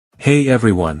Hey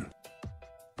everyone!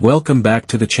 Welcome back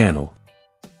to the channel.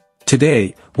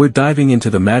 Today, we're diving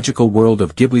into the magical world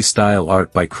of Ghibli-style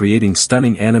art by creating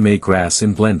stunning anime grass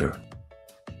in Blender.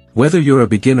 Whether you're a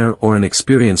beginner or an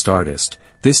experienced artist,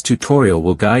 this tutorial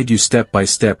will guide you step by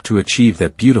step to achieve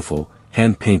that beautiful,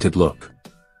 hand-painted look.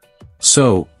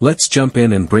 So, let's jump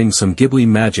in and bring some Ghibli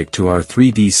magic to our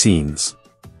 3D scenes.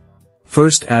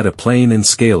 First, add a plane and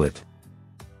scale it.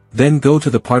 Then go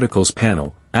to the Particles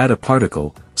panel, add a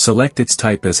particle, select its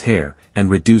type as hair, and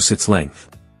reduce its length.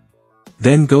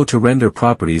 Then go to Render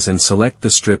Properties and select the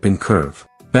strip in curve.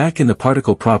 Back in the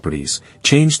Particle Properties,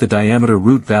 change the diameter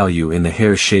root value in the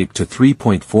hair shape to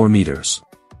 3.4 meters.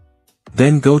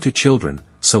 Then go to Children,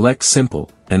 select Simple,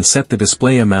 and set the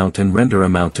display amount and render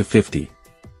amount to 50.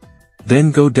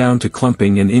 Then go down to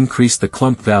Clumping and increase the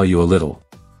clump value a little.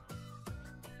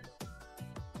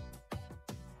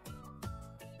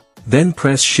 Then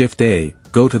press Shift-A,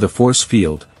 go to the Force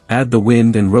field, add the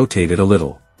wind and rotate it a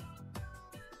little.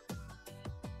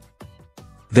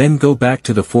 Then go back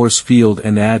to the Force field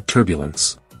and add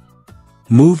Turbulence.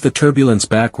 Move the turbulence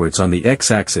backwards on the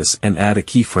X-axis and add a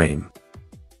keyframe.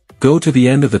 Go to the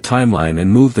end of the timeline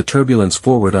and move the turbulence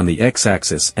forward on the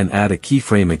X-axis and add a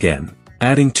keyframe again.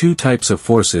 Adding two types of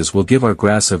forces will give our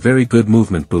grass a very good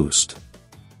movement boost.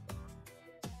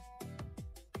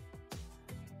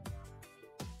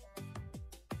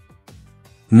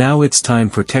 Now it's time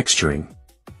for texturing.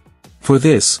 For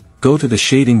this, go to the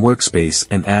Shading workspace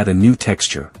and add a new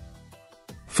texture.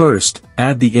 First,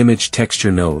 add the Image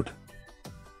Texture node.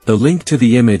 The link to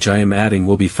the image I am adding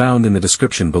will be found in the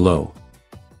description below.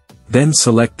 Then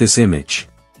select this image.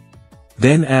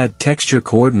 Then add Texture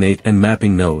Coordinate and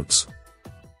Mapping nodes.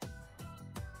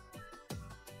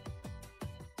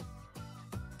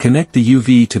 Connect the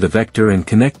UV to the vector and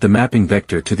connect the mapping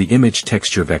vector to the image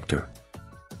texture vector.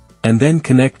 And then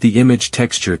connect the image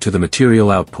texture to the material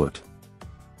output.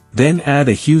 Then add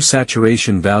a hue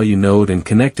saturation value node and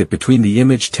connect it between the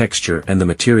image texture and the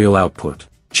material output.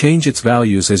 Change its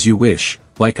values as you wish,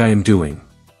 like I am doing.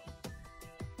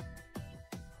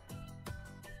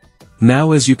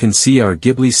 Now as you can see, our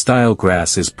Ghibli-style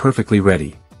grass is perfectly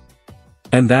ready.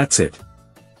 And that's it.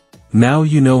 Now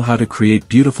you know how to create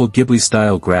beautiful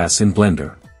Ghibli-style grass in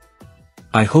Blender.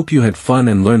 I hope you had fun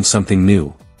and learned something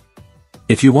new.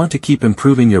 If you want to keep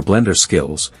improving your Blender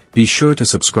skills, be sure to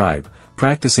subscribe.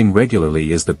 Practicing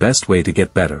regularly is the best way to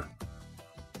get better.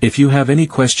 If you have any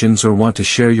questions or want to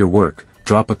share your work,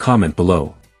 drop a comment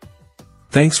below.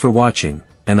 Thanks for watching,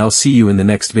 and I'll see you in the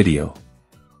next video.